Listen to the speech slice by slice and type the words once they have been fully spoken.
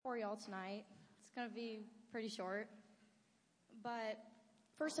y'all tonight. It's going to be pretty short. But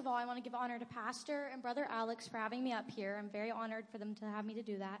first of all, I want to give honor to Pastor and Brother Alex for having me up here. I'm very honored for them to have me to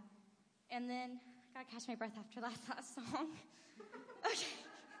do that. And then, I got to catch my breath after that last song. Okay.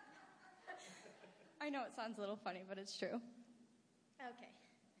 I know it sounds a little funny, but it's true. Okay.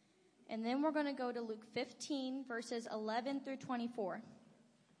 And then we're going to go to Luke 15, verses 11 through 24.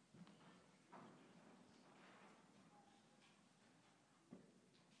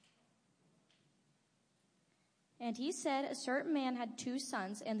 And he said, a certain man had 2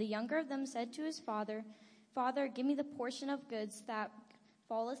 sons, and the younger of them said to his father, Father, give me the portion of goods that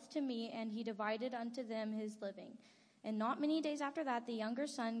falleth to me, and he divided unto them his living. And not many days after that, the younger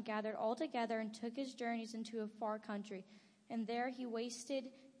son gathered all together and took his journeys into a far country, and there he wasted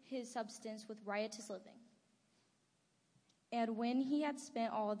his substance with riotous living. And when he had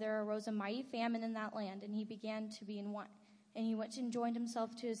spent all, there arose a mighty famine in that land, and he began to be in want. And he went and joined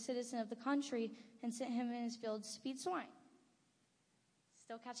himself to a citizen of the country, and sent him in his fields to feed swine.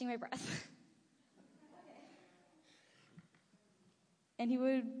 Still catching my breath. And he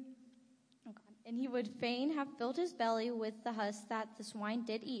would fain have filled his belly with the husk that the swine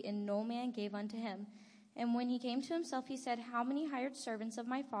did eat, and no man gave unto him. And when he came to himself, he said, how many hired servants of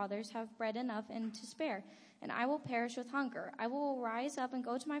my father's have bread enough and to spare? And I will perish with hunger. I will rise up and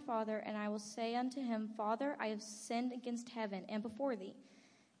go to my father, and I will say unto him, Father, I have sinned against heaven and before thee,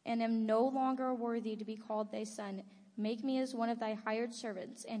 and am no longer worthy to be called thy son. Make me as one of thy hired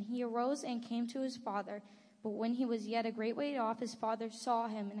servants. And he arose and came to his father. But when he was yet a great way off, his father saw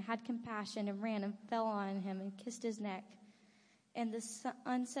him, and had compassion, and ran and fell on him, and kissed his neck. And the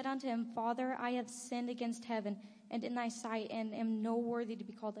son said unto him, Father, I have sinned against heaven, and in thy sight, and am no worthy to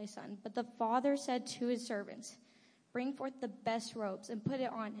be called thy son. But the father said to his servants, Bring forth the best robes, and put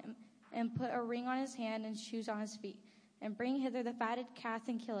it on him, and put a ring on his hand, and shoes on his feet. And bring hither the fatted calf,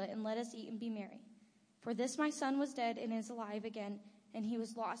 and kill it, and let us eat and be merry. For this my son was dead, and is alive again, and he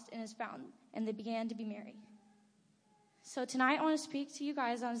was lost, and is found. And they began to be merry. So tonight I want to speak to you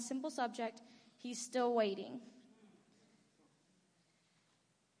guys on a simple subject. He's still waiting.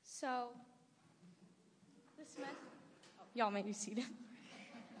 So, this message, y'all may be seated.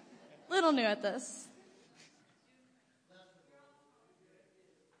 Little new at this.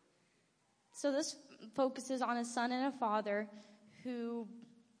 So this focuses on a son and a father who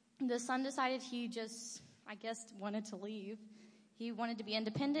the son decided he just, wanted to leave. He wanted to be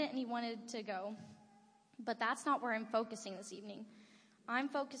independent and he wanted to go. But that's not where I'm focusing this evening. I'm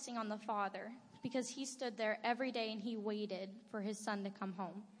focusing on the father because he stood there every day and he waited for his son to come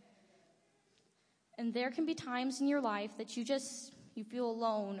home. And there can be times in your life that you feel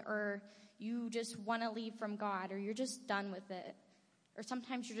alone, or you just want to leave from God, or you're just done with it. Or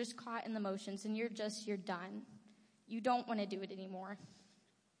sometimes you're just caught in the motions and you're done. You don't want to do it anymore.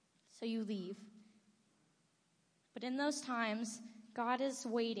 So you leave. But in those times, God is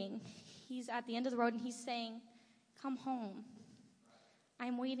waiting. He's at the end of the road and he's saying, come home.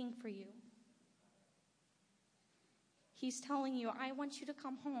 I'm waiting for you. He's telling you, I want you to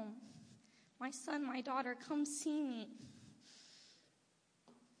come home. My son, my daughter, come see me.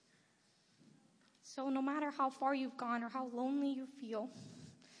 So no matter how far you've gone or how lonely you feel,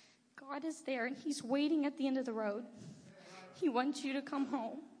 God is there and he's waiting at the end of the road. He wants you to come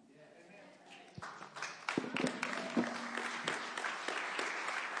home.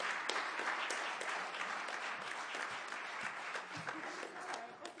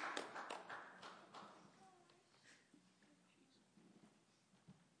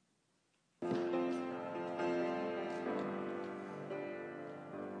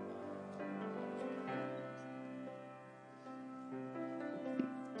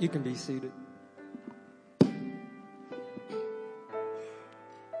 You can be seated.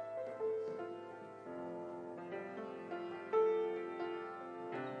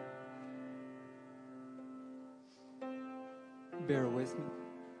 Bear with me.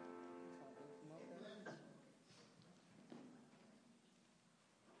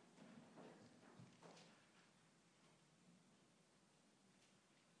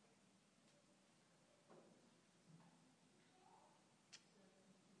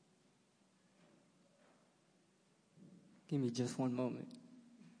 Give me just one moment.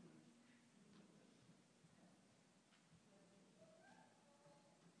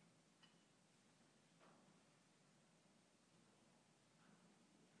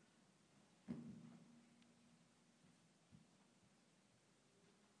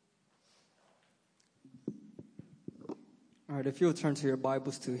 All right, if you'll turn to your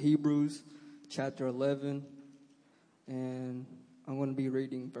Bibles to Hebrews chapter 11, and I'm going to be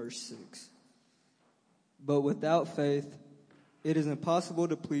reading verse 6. But without faith, It is impossible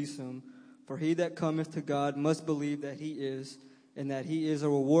to please him, for he that cometh to God must believe that he is, and that he is a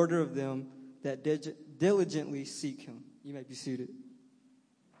rewarder of them that diligently seek him. You may be seated.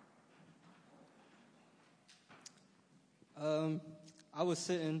 I was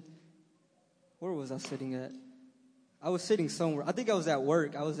sitting, where was I sitting at? I was sitting somewhere. I think I was at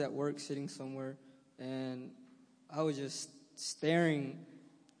work. I was at work sitting somewhere, and I was just staring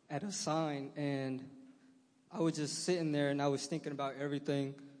at a sign, and I was just sitting there, and I was thinking about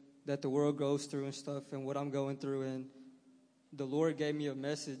everything that the world goes through and stuff and what I'm going through, and the Lord gave me a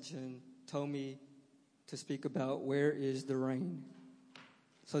message and told me to speak about where is the rain.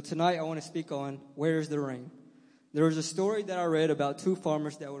 So tonight I want to speak on where is the rain. There was a story that I read about two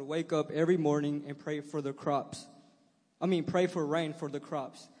farmers that would wake up every morning and pray for their crops. Pray for rain for the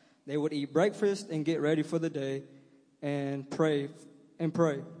crops. They would eat breakfast and get ready for the day and pray.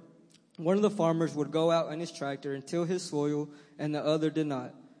 One of the farmers would go out in his tractor and till his soil, and the other did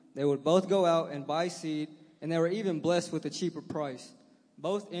not. They would both go out and buy seed, and they were even blessed with a cheaper price.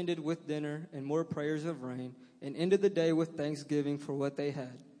 Both ended with dinner and more prayers of rain, and ended the day with thanksgiving for what they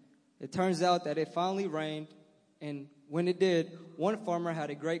had. It turns out that it finally rained, and when it did, one farmer had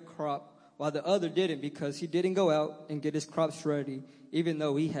a great crop, while the other didn't because he didn't go out and get his crops ready, even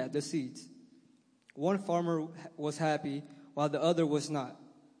though he had the seeds. One farmer was happy, while the other was not.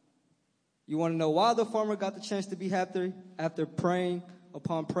 You want to know why the farmer got the chance to be happy? After praying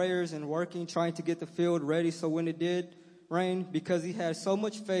upon prayers and working, trying to get the field ready so when it did rain, because he had so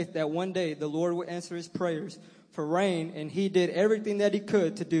much faith that one day the Lord would answer his prayers for rain, and he did everything that he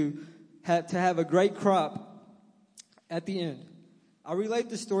could to have a great crop at the end. I relate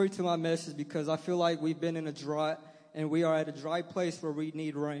this story to my message because I feel like we've been in a drought, and we are at a dry place where we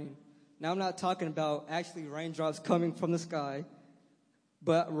need rain. Now, I'm not talking about actually raindrops coming from the sky,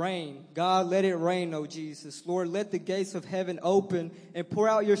 but rain. God, let it rain, oh Jesus. Lord, let the gates of heaven open and pour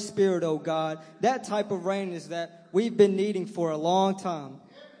out your spirit, oh God. That type of rain is that we've been needing for a long time.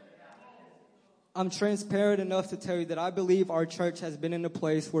 I'm transparent enough to tell you that I believe our church has been in a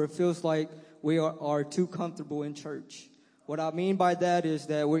place where it feels like we are too comfortable in church. What I mean by that is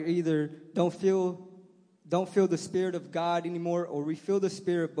that we either don't feel the Spirit of God anymore, or we feel the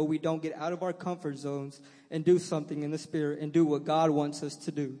Spirit, but we don't get out of our comfort zones and do something in the Spirit and do what God wants us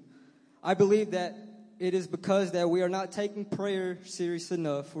to do. I believe that it is because that we are not taking prayer serious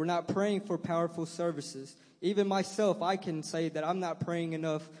enough. We're not praying for powerful services. Even myself, I can say that I'm not praying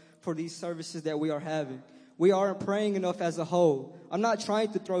enough for these services that we are having. We aren't praying enough as a whole. I'm not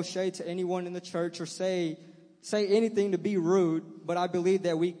trying to throw shade to anyone in the church or say anything to be rude, but I believe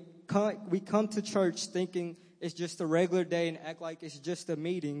that we come to church thinking it's just a regular day and act like it's just a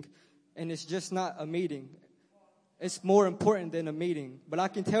meeting, and it's just not a meeting. It's more important than a meeting. But I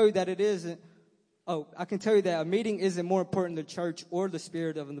can tell you that it isn't. I can tell you that a meeting isn't more important than church or the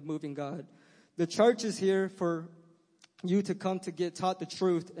Spirit of the moving God. The church is here for you to come to get taught the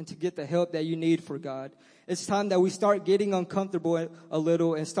truth and to get the help that you need for God. It's time that we start getting uncomfortable a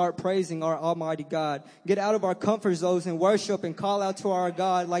little and start praising our Almighty God. Get out of our comfort zones and worship and call out to our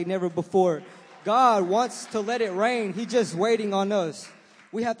God like never before. God wants to let it rain. He's just waiting on us.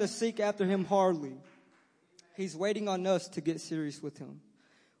 We have to seek after him hardly. He's waiting on us to get serious with him.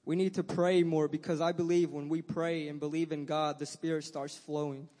 We need to pray more, because I believe when we pray and believe in God, the Spirit starts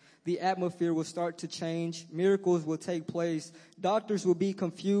flowing. The atmosphere will start to change. Miracles will take place. Doctors will be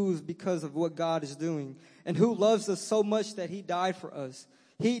confused because of what God is doing. And who loves us so much that he died for us?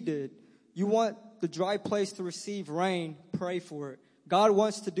 He did. You want the dry place to receive rain, pray for it. God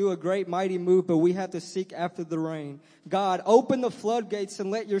wants to do a great mighty move, but we have to seek after the rain. God, open the floodgates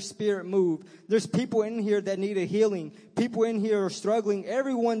and let your Spirit move. There's people in here that need a healing. People in here are struggling.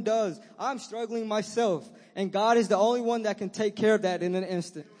 Everyone does. I'm struggling myself. And God is the only one that can take care of that in an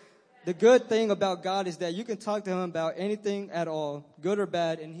instant. The good thing about God is that you can talk to him about anything at all, good or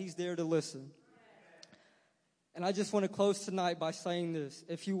bad, and he's there to listen. And I just want to close tonight by saying this.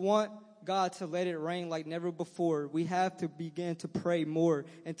 If you want God to let it rain like never before, we have to begin to pray more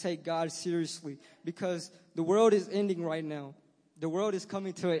and take God seriously, because the world is ending right now. The world is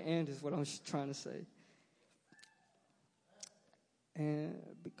coming to an end is what I'm trying to say. And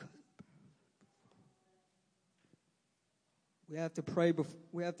because we have to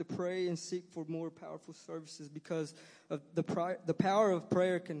pray and seek for more powerful services, because of the power of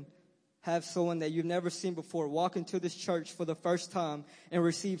prayer can have someone that you've never seen before walk into this church for the first time and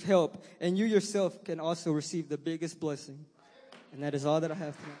receive help. And you yourself can also receive the biggest blessing. And that is all that I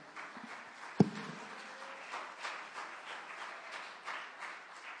have tonight.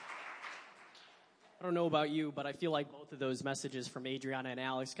 I don't know about you, but I feel like both of those messages from Adriana and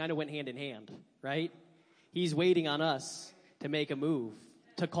Alex kind of went hand in hand, right? He's waiting on us to make a move,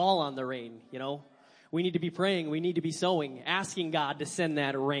 to call on the rain, you know. We need to be praying. We need to be sowing, asking God to send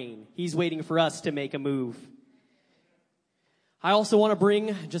that rain. He's waiting for us to make a move. I also want to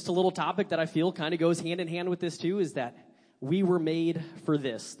bring just a little topic that I feel kind of goes hand in hand with this too, is that we were made for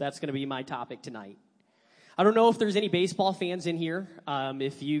this. That's going to be my topic tonight. I don't know if there's any baseball fans in here.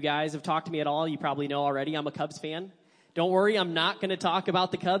 If you guys have talked to me at all, you probably know already I'm a Cubs fan. Don't worry, I'm not going to talk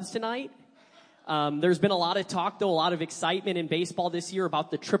about the Cubs tonight. There's been a lot of talk, though, a lot of excitement in baseball this year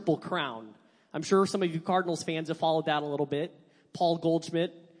about the Triple Crown. I'm sure some of you Cardinals fans have followed that a little bit. Paul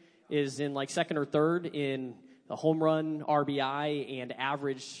Goldschmidt is in like second or third in the home run, RBI, and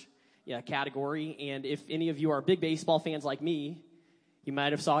average category. And if any of you are big baseball fans like me, you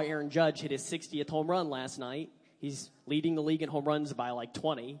might have saw Aaron Judge hit his 60th home run last night. He's leading the league in home runs by like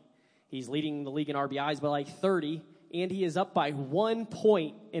 20. He's leading the league in RBIs by like 30. And he is up by 1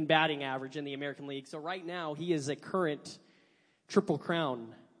 point in batting average in the American League. So right now, he is a current Triple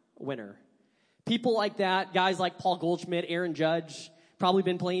Crown winner. People like that, guys like Paul Goldschmidt, Aaron Judge, probably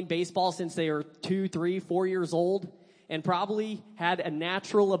been playing baseball since they were 2, 3, 4 years old, and probably had a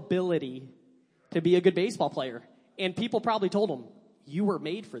natural ability to be a good baseball player. And people probably told them, you were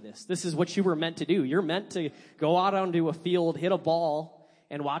made for this. This is what you were meant to do. You're meant to go out onto a field, hit a ball,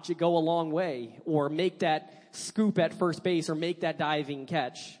 and watch it go a long way, or make that scoop at first base, or make that diving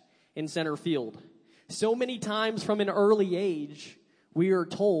catch in center field. So many times from an early age, we are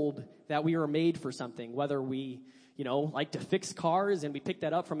told that we are made for something, whether we, like to fix cars and we pick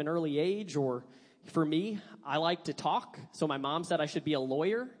that up from an early age, or for me, I like to talk. So my mom said I should be a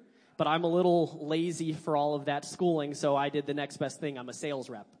lawyer, but I'm a little lazy for all of that schooling, so I did the next best thing. I'm a sales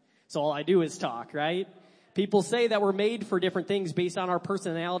rep. So all I do is talk, right? People say that we're made for different things based on our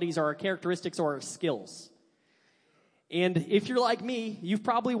personalities or our characteristics or our skills. And if you're like me, you've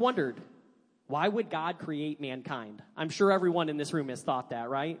probably wondered, why would God create mankind? I'm sure everyone in this room has thought that,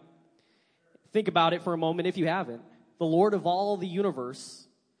 right? Think about it for a moment if you haven't. The Lord of all the universe,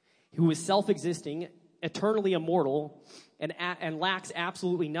 who is self-existing, eternally immortal, and lacks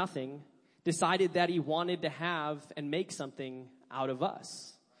absolutely nothing, decided that he wanted to have and make something out of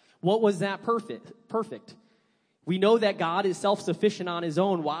us. What was that perfect? We know that God is self-sufficient on his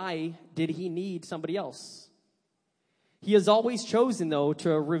own. Why did he need somebody else? He has always chosen, though,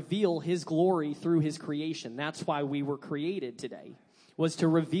 to reveal his glory through his creation. That's why we were created today, was to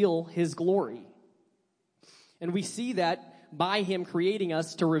reveal his glory. And we see that by him creating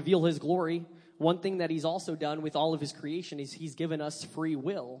us to reveal his glory, one thing that he's also done with all of his creation is he's given us free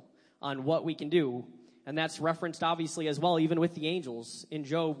will on what we can do. And that's referenced, obviously, as well, even with the angels. In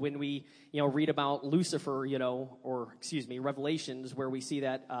Job, when we, read about Lucifer, Revelations, where we see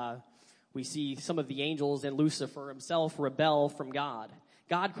that, we see some of the angels and Lucifer himself rebel from God.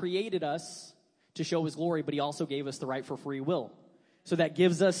 God created us to show his glory, but he also gave us the right for free will. So that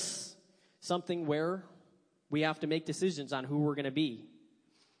gives us something where we have to make decisions on who we're going to be.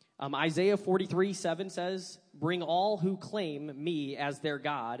 Isaiah 43:7 says, "Bring all who claim me as their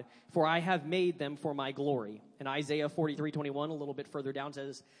God, for I have made them for my glory." And Isaiah 43:21, a little bit further down,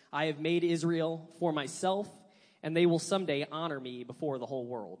 says, "I have made Israel for myself, and they will someday honor me before the whole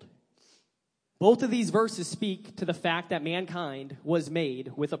world." Both of these verses speak to the fact that mankind was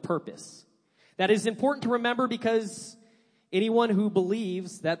made with a purpose. That is important to remember because anyone who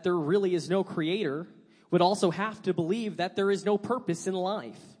believes that there really is no creator would also have to believe that there is no purpose in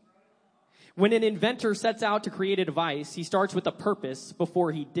life. When an inventor sets out to create a device, he starts with a purpose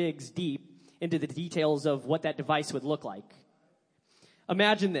before he digs deep into the details of what that device would look like.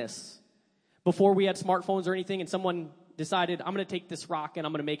 Imagine this. Before we had smartphones or anything, and someone decided, I'm going to take this rock and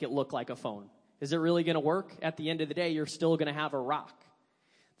I'm going to make it look like a phone. Is it really going to work? At the end of the day, you're still going to have a rock.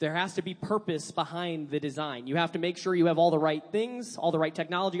 There has to be purpose behind the design. You have to make sure you have all the right things, all the right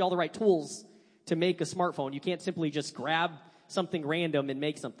technology, all the right tools to make a smartphone. You can't simply just grab something random and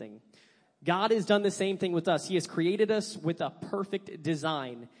make something. God has done the same thing with us. He has created us with a perfect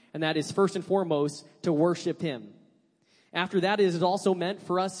design, and that is first and foremost to worship him. After that, it is also meant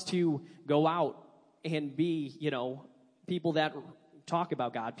for us to go out and be, people that talk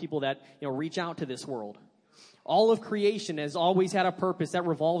about God, people that, reach out to this world. All of creation has always had a purpose that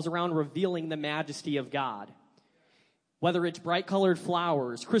revolves around revealing the majesty of God. Whether it's bright-colored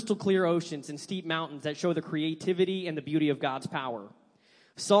flowers, crystal-clear oceans, and steep mountains that show the creativity and the beauty of God's power.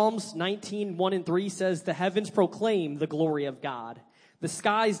 Psalms 19:1-3 says, "The heavens proclaim the glory of God. The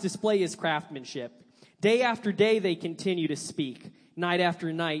skies display his craftsmanship. Day after day they continue to speak. Night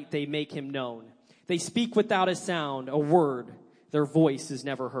after night they make him known. They speak without a sound, a word. Their voice is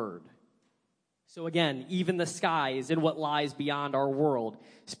never heard." So again, even the skies and what lies beyond our world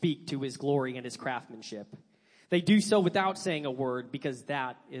speak to his glory and his craftsmanship. They do so without saying a word because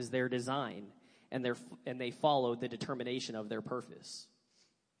that is their design, and they follow the determination of their purpose.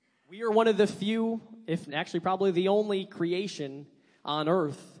 We are one of the few, if actually probably the only creation on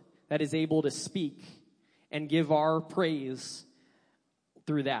earth that is able to speak and give our praise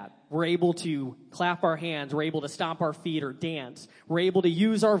through that. We're able to clap our hands. We're able to stomp our feet or dance. We're able to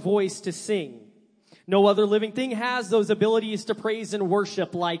use our voice to sing. No other living thing has those abilities to praise and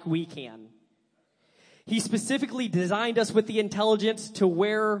worship like we can. He specifically designed us with the intelligence to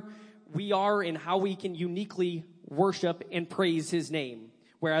where we are and how we can uniquely worship and praise his name,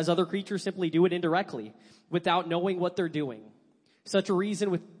 whereas other creatures simply do it indirectly without knowing what they're doing. Such a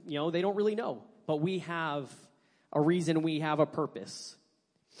reason they don't really know, but we have a reason, we have a purpose.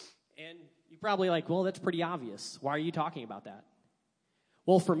 And you're probably like, well, that's pretty obvious. Why are you talking about that?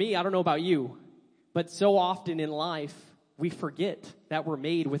 Well, for me, I don't know about you, but so often in life, we forget that we're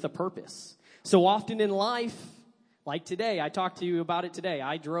made with a purpose. So often in life, like today, I talked to you about it today.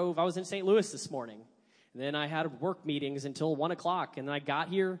 I was in St. Louis this morning. And then I had work meetings until 1 o'clock. And then I got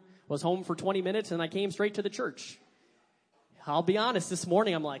here, was home for 20 minutes, and I came straight to the church. I'll be honest, this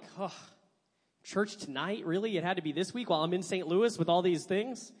morning I'm like, church tonight? Really? It had to be this week while I'm in St. Louis with all these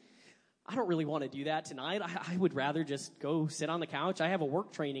things? I don't really want to do that tonight. I would rather just go sit on the couch. I have a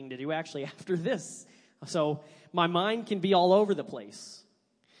work training to do actually after this. So my mind can be all over the place.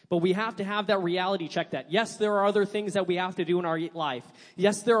 But we have to have that reality check that, yes, there are other things that we have to do in our life.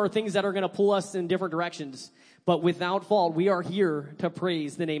 Yes, there are things that are going to pull us in different directions. But without fault, we are here to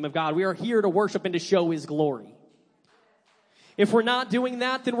praise the name of God. We are here to worship and to show his glory. If we're not doing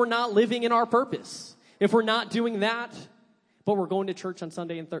that, then we're not living in our purpose. If we're not doing that, but we're going to church on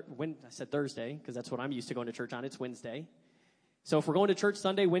Sunday and I said Thursday, because that's what I'm used to going to church on. It's Wednesday. So if we're going to church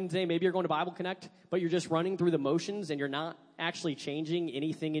Sunday, Wednesday, maybe you're going to Bible Connect, but you're just running through the motions and you're not actually changing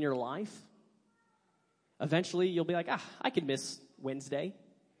anything in your life, eventually you'll be like, I could miss Wednesday.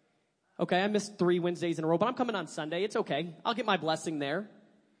 Okay, I missed 3 Wednesdays in a row, but I'm coming on Sunday. It's okay. I'll get my blessing there.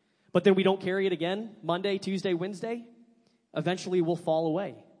 But then we don't carry it again, Monday, Tuesday, Wednesday. Eventually we'll fall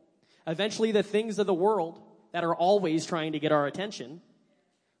away. Eventually the things of the world that are always trying to get our attention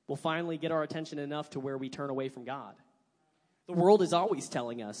will finally get our attention enough to where we turn away from God. The world is always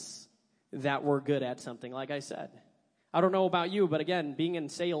telling us that we're good at something, like I said. I don't know about you, but again, being in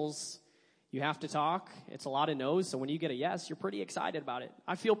sales, you have to talk. It's a lot of no's, so when you get a yes, you're pretty excited about it.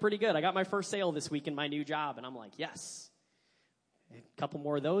 I feel pretty good. I got my first sale this week in my new job, and I'm like, yes. A couple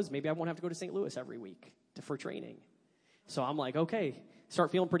more of those, maybe I won't have to go to St. Louis every week for training. So I'm like, okay,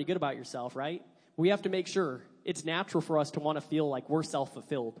 start feeling pretty good about yourself, right? We have to make sure it's natural for us to want to feel like we're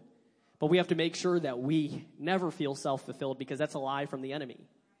self-fulfilled. But we have to make sure that we never feel self-fulfilled because that's a lie from the enemy.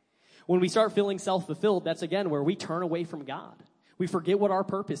 When we start feeling self-fulfilled, that's again where we turn away from God. We forget what our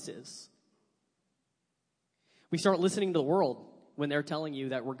purpose is. We start listening to the world when they're telling you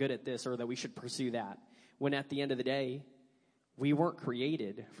that we're good at this or that we should pursue that. When at the end of the day, we weren't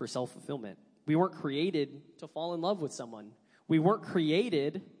created for self-fulfillment. We weren't created to fall in love with someone. We weren't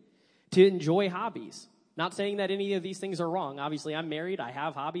created to enjoy hobbies. Not saying that any of these things are wrong. Obviously, I'm married. I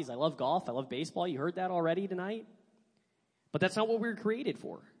have hobbies. I love golf. I love baseball. You heard that already tonight. But that's not what we were created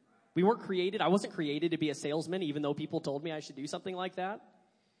for. We weren't created. I wasn't created to be a salesman, even though people told me I should do something like that.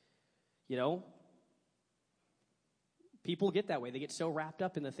 You know, people get that way. They get so wrapped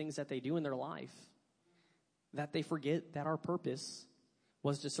up in the things that they do in their life that they forget that our purpose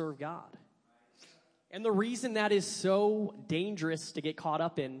was to serve God. And the reason that is so dangerous to get caught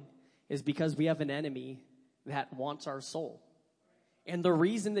up in is because we have an enemy that wants our soul. And the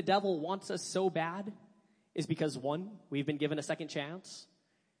reason the devil wants us so bad is because, 1, we've been given a second chance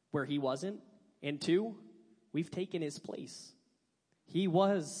where he wasn't. And 2, we've taken his place. He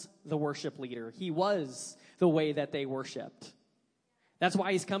was the worship leader. He was the way that they worshiped. That's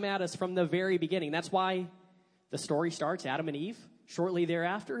why he's come at us from the very beginning. That's why the story starts, Adam and Eve. Shortly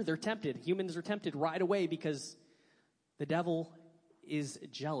thereafter, they're tempted. Humans are tempted right away because the devil is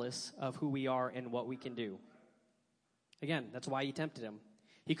jealous of who we are and what we can do. Again, that's why he tempted him.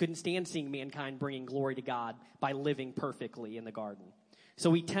 He couldn't stand seeing mankind bringing glory to God by living perfectly in the garden.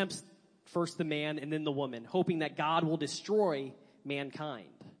 So he tempts first the man and then the woman, hoping that God will destroy mankind.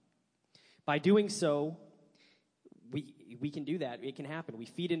 By doing so, we can do that. It can happen. We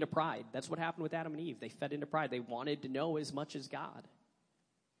feed into pride. That's what happened with Adam and Eve. They fed into pride. They wanted to know as much as God.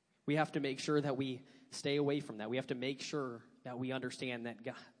 We have to make sure that we stay away from that. We have to make sure that we understand that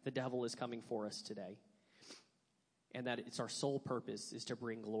God, the devil is coming for us today. And that it's our sole purpose is to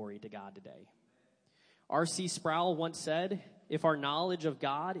bring glory to God today. R.C. Sproul once said, if our knowledge of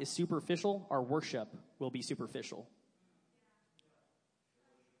God is superficial, our worship will be superficial.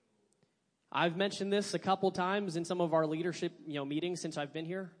 I've mentioned this a couple times in some of our leadership, meetings since I've been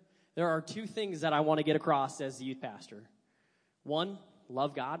here. There are two things that I want to get across as the youth pastor. One,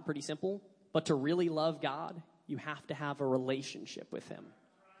 love God, pretty simple. But to really love God, you have to have a relationship with him.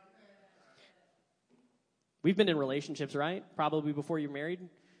 We've been in relationships, right? Probably before you're married.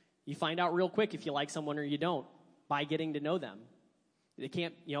 You find out real quick if you like someone or you don't by getting to know them.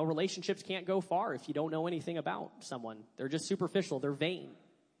 Relationships can't go far if you don't know anything about someone. They're just superficial. They're vain.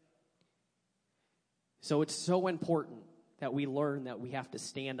 So it's so important that we learn that we have to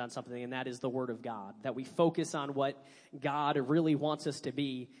stand on something, and that is the Word of God. That we focus on what God really wants us to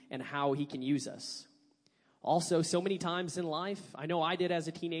be and how he can use us. Also, so many times in life, I know I did as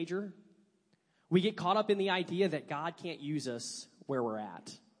a teenager, we get caught up in the idea that God can't use us where we're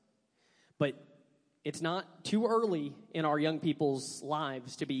at. But it's not too early in our young people's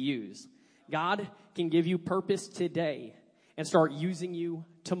lives to be used. God can give you purpose today and start using you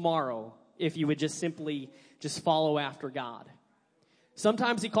tomorrow if you would just follow after God.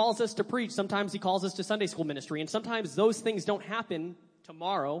 Sometimes he calls us to preach. Sometimes he calls us to Sunday school ministry. And sometimes those things don't happen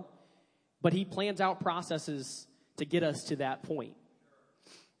tomorrow, but he plans out processes to get us to that point.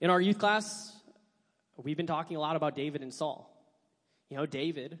 In our youth class, we've been talking a lot about David and Saul.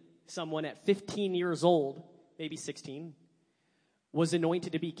 David, someone at 15 years old, maybe 16, was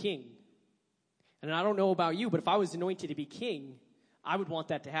anointed to be king. And I don't know about you, but if I was anointed to be king, I would want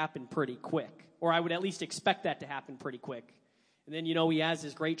that to happen pretty quick. Or I would at least expect that to happen pretty quick. And then, he has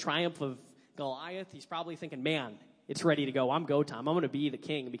this great triumph of Goliath. He's probably thinking, man, it's ready to go. I'm go time. I'm going to be the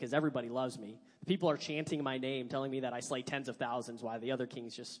king because everybody loves me. People are chanting my name, telling me that I slay tens of thousands, while the other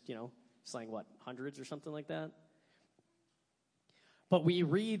kings just, slaying, hundreds or something like that? But we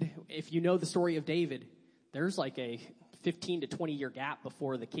read, if you know the story of David, there's like a 15 to 20 year gap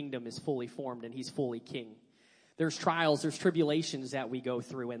before the kingdom is fully formed and he's fully king. There's trials, there's tribulations that we go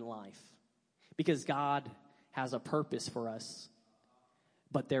through in life because God has a purpose for us.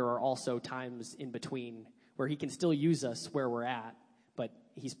 But there are also times in between where he can still use us where we're at, but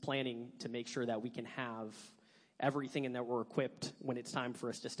he's planning to make sure that we can have everything and that we're equipped when it's time for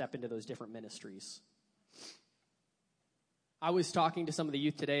us to step into those different ministries. I was talking to some of the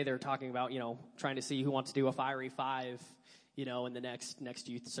youth today. They were talking about, trying to see who wants to do a Fiery Five, in the next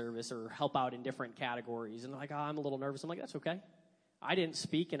youth service or help out in different categories. And they're like, I'm a little nervous. I'm like, that's okay. I didn't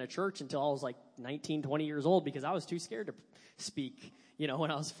speak in a church until I was like 19, 20 years old because I was too scared to speak,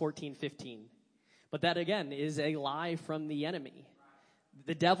 when I was 14, 15. But that, again, is a lie from the enemy.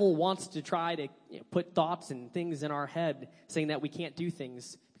 The devil wants to try to put thoughts and things in our head saying that we can't do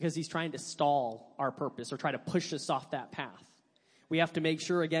things because he's trying to stall our purpose or try to push us off that path. We have to make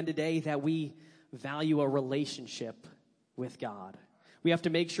sure again today that we value a relationship with God. We have to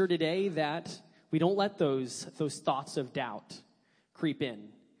make sure today that we don't let those thoughts of doubt creep in.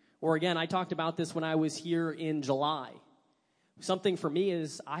 Or again, I talked about this when I was here in July. Something for me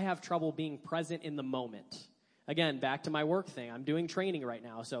is I have trouble being present in the moment. Again, back to my work thing. I'm doing training right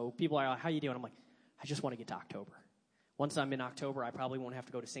now. So people are like, how you doing? I'm like, I just want to get to October. Once I'm in October, I probably won't have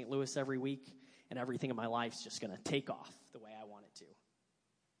to go to St. Louis every week, and everything in my life's just going to take off the way I want it to.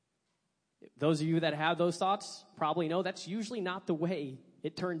 Those of you that have those thoughts probably know that's usually not the way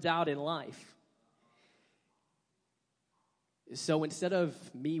it turns out in life. So instead of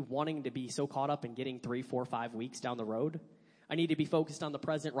me wanting to be so caught up in getting 3, 4, 5 weeks down the road, I need to be focused on the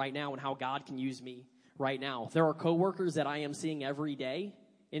present right now and how God can use me right now. There are coworkers that I am seeing every day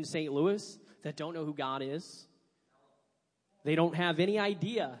in St. Louis that don't know who God is. They don't have any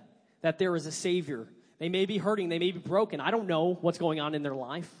idea that there is a Savior. They may be hurting. They may be broken. I don't know what's going on in their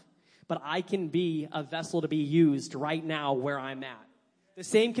life, but I can be a vessel to be used right now where I'm at. The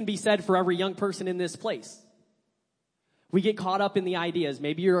same can be said for every young person in this place. We get caught up in the ideas.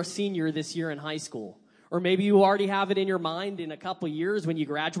 Maybe you're a senior this year in high school. Or maybe you already have it in your mind in a couple of years when you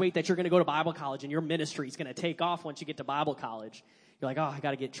graduate that you're going to go to Bible college and your ministry is going to take off once you get to Bible college. You're like, I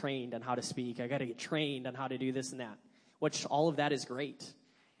got to get trained on how to speak. I got to get trained on how to do this and that, which all of that is great.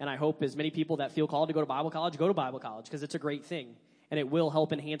 And I hope as many people that feel called to go to Bible college because it's a great thing and it will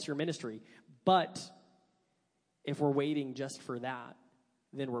help enhance your ministry. But if we're waiting just for that,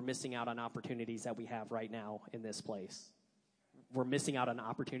 then we're missing out on opportunities that we have right now in this place. We're missing out on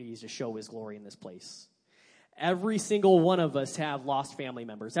opportunities to show his glory in this place. Every single one of us have lost family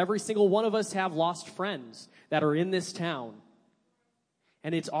members. Every single one of us have lost friends that are in this town.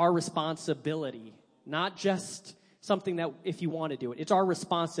 And it's our responsibility, not just something that if you want to do it. It's our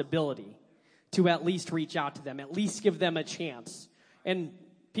responsibility to at least reach out to them, at least give them a chance. And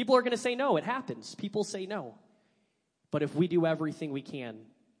people are going to say no. It happens. People say no. But if we do everything we can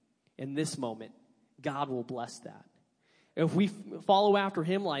in this moment, God will bless that. If we follow after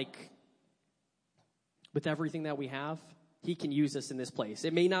him like with everything that we have, he can use us in this place.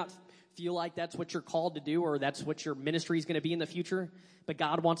 It may not feel like that's what you're called to do or that's what your ministry is going to be in the future, but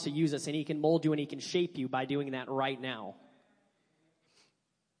God wants to use us, and he can mold you and he can shape you by doing that right now.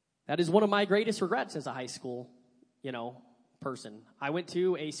 That is one of my greatest regrets as a high school, person. I went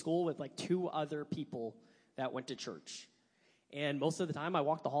to a school with like 2 other people that went to church. And most of the time I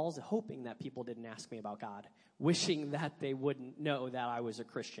walked the halls hoping that people didn't ask me about God, wishing that they wouldn't know that I was a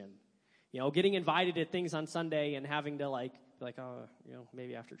Christian. Getting invited to things on Sunday and having to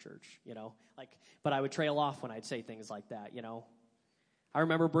maybe after church, but I would trail off when I'd say things like that, I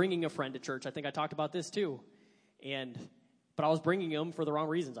remember bringing a friend to church. I think I talked about this too. But I was bringing him for the wrong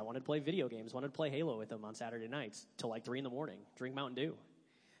reasons. I wanted to play video games, wanted to play Halo with him on Saturday nights till like 3 a.m, drink Mountain Dew.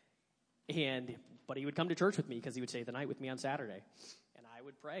 But he would come to church with me because he would stay the night with me on Saturday. And I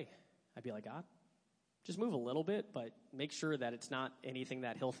would pray. I'd be like, God, just move a little bit, but make sure that it's not anything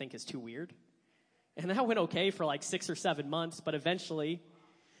that he'll think is too weird. And that went okay for like 6 or 7 months, but eventually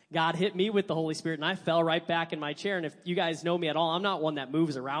God hit me with the Holy Spirit, and I fell right back in my chair. And if you guys know me at all, I'm not one that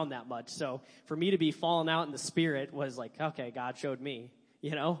moves around that much. So for me to be falling out in the Spirit was like, okay, God showed me,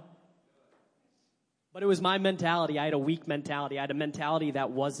 But it was my mentality. I had a weak mentality. I had a mentality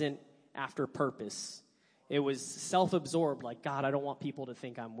that wasn't after purpose. It was self-absorbed, like, God, I don't want people to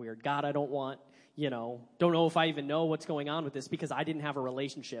think I'm weird. God, I don't want, don't know if I even know what's going on with this because I didn't have a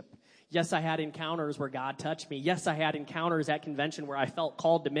relationship. Yes, I had encounters where God touched me. Yes, I had encounters at convention where I felt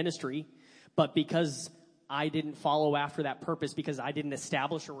called to ministry. But because I didn't follow after that purpose, because I didn't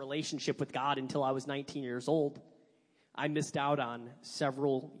establish a relationship with God until I was 19 years old, I missed out on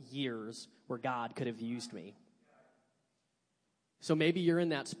several years where God could have used me. So maybe you're in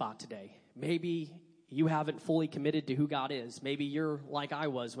that spot today. Maybe you haven't fully committed to who God is. Maybe you're like I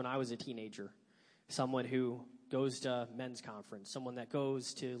was when I was a teenager. Someone who goes to men's conference, someone that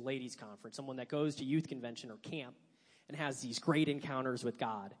goes to ladies' conference, someone that goes to youth convention or camp and has these great encounters with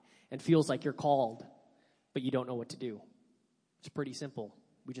God and feels like you're called, but you don't know what to do. It's pretty simple.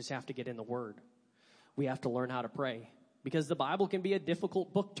 We just have to get in the Word. We have to learn how to pray because the Bible can be a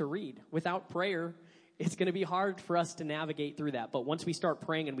difficult book to read. Without prayer, it's going to be hard for us to navigate through that. But once we start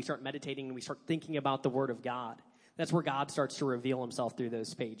praying and we start meditating and we start thinking about the Word of God, that's where God starts to reveal himself through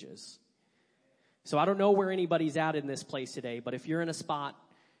those pages. So I don't know where anybody's at in this place today, but if you're in a spot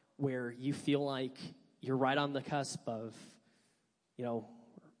where you feel like you're right on the cusp of,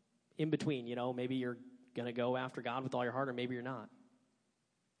 in between, maybe you're going to go after God with all your heart or maybe you're not.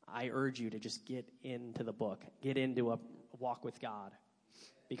 I urge you to just get into the book, get into a walk with God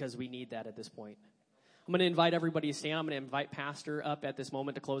because we need that at this point. I'm going to invite everybody to stand. I'm going to invite Pastor up at this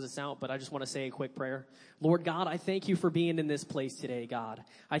moment to close us out, but I just want to say a quick prayer. Lord God, I thank you for being in this place today, God.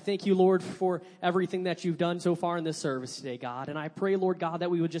 I thank you, Lord, for everything that you've done so far in this service today, God. And I pray, Lord God, that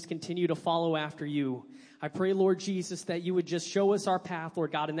we would just continue to follow after you. I pray, Lord Jesus, that you would just show us our path,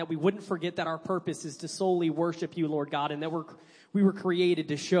 Lord God, and that we wouldn't forget that our purpose is to solely worship you, Lord God, and that we were created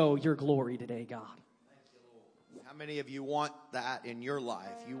to show your glory today, God. How many of you want that in your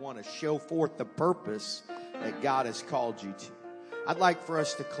life? You want to show forth the purpose that God has called you to. I'd like for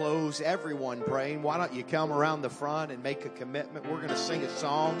us to close, everyone praying. Why don't you come around the front and make a commitment? We're going to sing a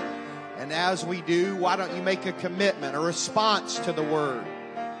song. And as we do, why don't you make a commitment, a response to the word?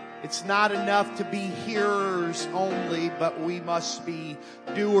 It's not enough to be hearers only, but we must be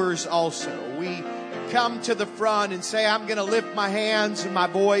doers also. We come to the front and say, I'm going to lift my hands and my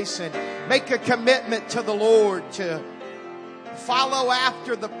voice and make a commitment to the Lord to follow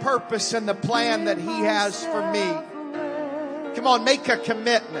after the purpose and the plan that He has for me. Come on, make a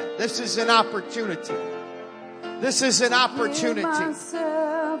commitment. This is an opportunity. This is an opportunity.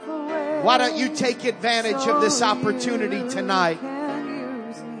 Why don't you take advantage of this opportunity tonight?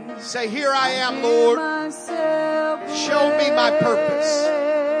 Say, here I am, Lord. Show me my purpose.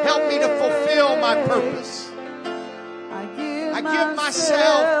 Help me to fulfill my purpose. I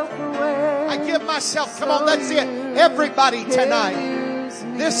give myself. Come on, that's it. Everybody tonight.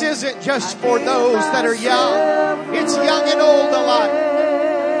 This isn't just for those that are young. It's young and old alike.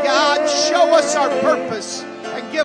 God, show us our purpose.